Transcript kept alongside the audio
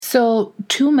So,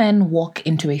 two men walk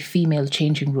into a female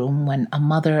changing room when a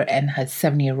mother and her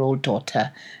 7-year-old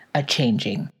daughter are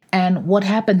changing. And what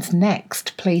happens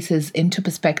next places into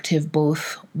perspective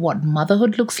both what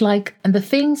motherhood looks like and the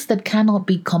things that cannot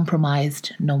be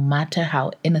compromised, no matter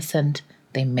how innocent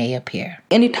they may appear.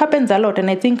 And it happens a lot, and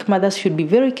I think mothers should be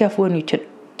very careful when you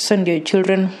send your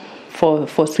children for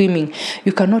swimming.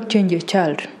 You cannot change your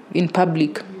child in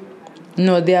public.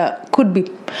 No, there could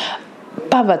be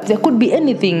perverts, there could be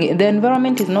anything. The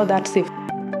environment is not that safe.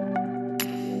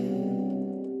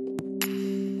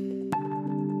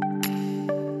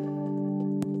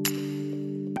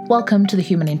 Welcome to the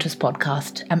Human Interest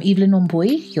Podcast. I'm Evelyn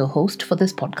Ombui, your host for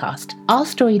this podcast. Our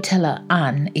storyteller,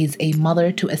 Anne, is a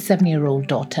mother to a 7-year-old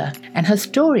daughter, and her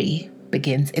story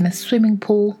begins in a swimming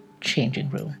pool changing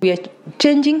room. We are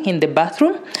changing in the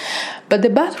bathroom, but the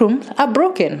bathrooms are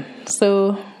broken.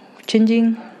 So,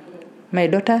 changing my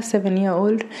daughter,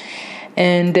 7-year-old,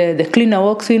 and the cleaner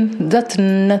walks in. That's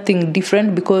nothing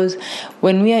different because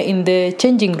when we are in the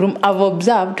changing room, I've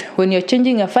observed when you're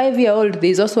changing a 5-year-old,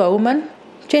 there's also a woman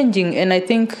changing, and I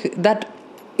think that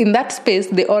in that space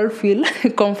they all feel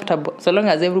comfortable so long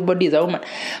as everybody is a woman.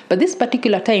 But this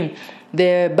particular time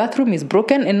the bathroom is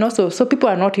broken, and also so people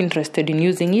are not interested in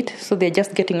using it, so they're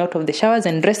just getting out of the showers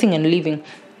and dressing and leaving.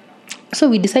 So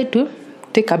we decide to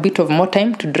take a bit of more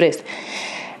time to dress,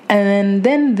 and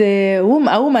then a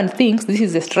woman thinks this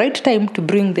is the right time to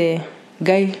bring the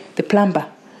guy, the plumber,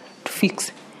 to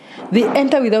fix. They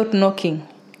enter without knocking,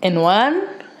 and one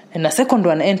and a second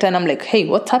one enter, and I'm like, hey,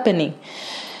 what's happening?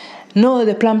 No,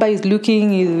 the plumber is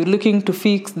looking to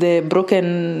fix the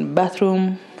broken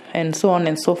bathroom and so on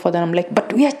and so forth. And I'm like,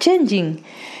 but we are changing.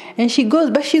 And she goes,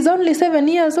 but she's only 7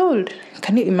 years old.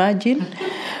 Can you imagine?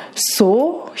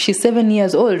 So she's 7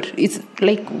 years old. It's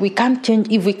like we can't change.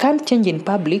 If we can't change in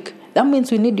public, that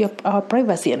means we need our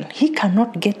privacy, and he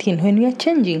cannot get in when we are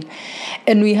changing.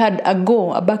 And we had a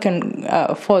back and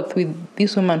forth with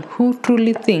this woman who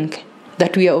truly think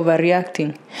that we are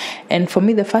overreacting. And for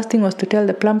me, the first thing was to tell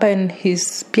the plumber and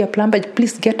his peer plumber,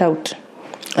 please get out.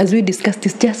 As we discussed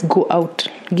this, just go out.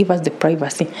 Give us the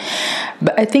privacy.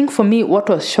 But I think for me, what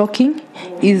was shocking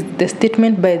is the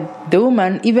statement by the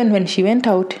woman, even when she went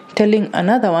out, telling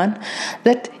another one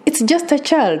that it's just a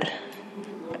child.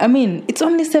 I mean, it's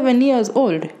only 7 years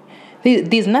old.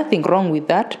 There's nothing wrong with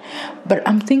that. But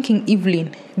I'm thinking,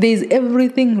 Evelyn, there's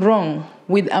everything wrong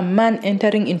with a man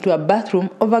entering into a bathroom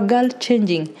of a girl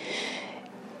changing.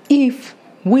 If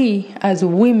we as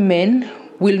women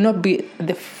will not be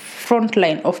the front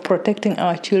line of protecting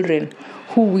our children,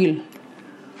 who will?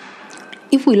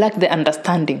 If we lack the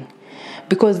understanding,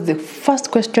 because the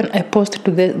first question I posed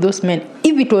to those men,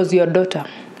 if it was your daughter,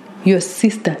 your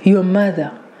sister, your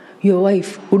mother, your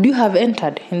wife, would you have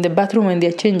entered in the bathroom when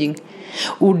they're changing?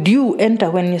 Would you enter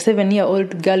when your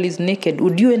 7-year-old girl is naked?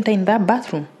 Would you enter in that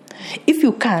bathroom? If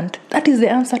you can't, that is the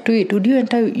answer to it. Would you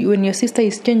enter when your sister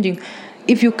is changing?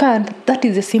 If you can't, that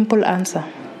is the simple answer.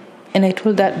 And I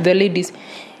told the ladies,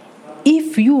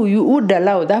 if you would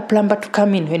allow that plumber to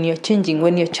come in when you're changing,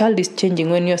 when your child is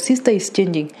changing, when your sister is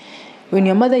changing, when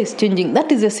your mother is changing,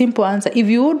 that is the simple answer. If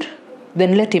you would,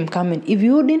 then let him come in. If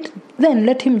you wouldn't, then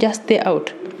let him just stay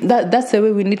out. That's the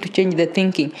way we need to change the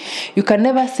thinking. You can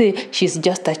never say she's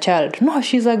just a child. No,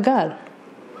 she's a girl.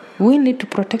 We need to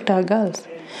protect our girls.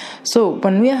 So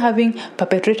when we are having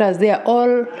perpetrators, they are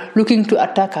all looking to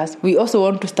attack us. We also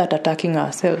want to start attacking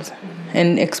ourselves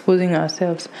and exposing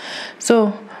ourselves.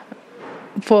 So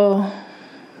for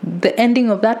the ending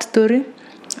of that story,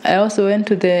 I also went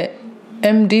to the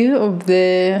MD of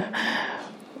the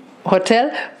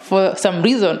hotel. For some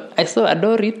reason, I saw a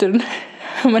door written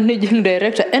managing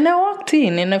director, and I walked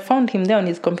in and I found him there on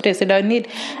his computer. I said, I need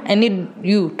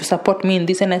you to support me in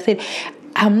this. And I said,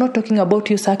 I'm not talking about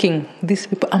you sacking these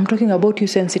people. I'm talking about you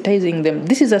sensitizing them.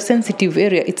 This is a sensitive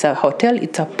area. It's a hotel.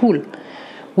 It's a pool.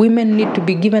 Women need to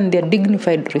be given their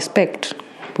dignified respect.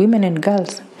 Women and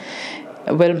girls.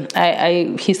 Well,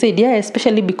 he said, yeah,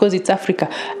 especially because it's Africa.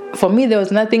 For me, there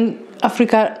was nothing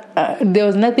there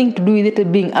was nothing to do with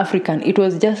it being African. It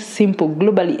was just simple.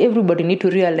 Globally, everybody need to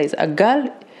realize a girl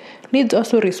needs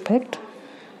also respect.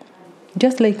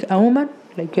 Just like a woman,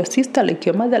 like your sister, like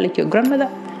your mother, like your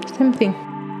grandmother. Same thing.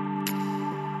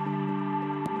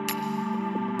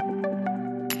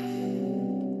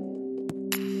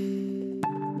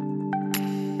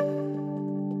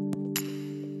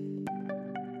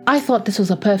 I thought this was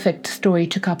a perfect story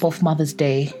to cap off Mother's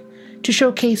Day, to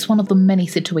showcase one of the many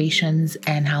situations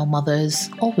and how mothers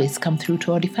always come through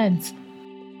to our defense.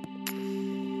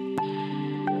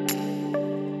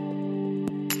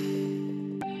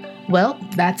 Well,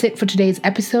 that's it for today's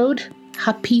episode.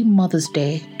 Happy Mother's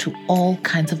Day to all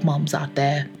kinds of moms out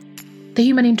there. The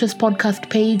Human Interest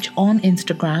Podcast page on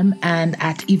Instagram and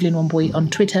at Evelyn Wambui on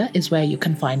Twitter is where you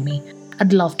can find me.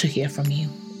 I'd love to hear from you.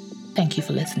 Thank you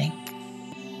for listening.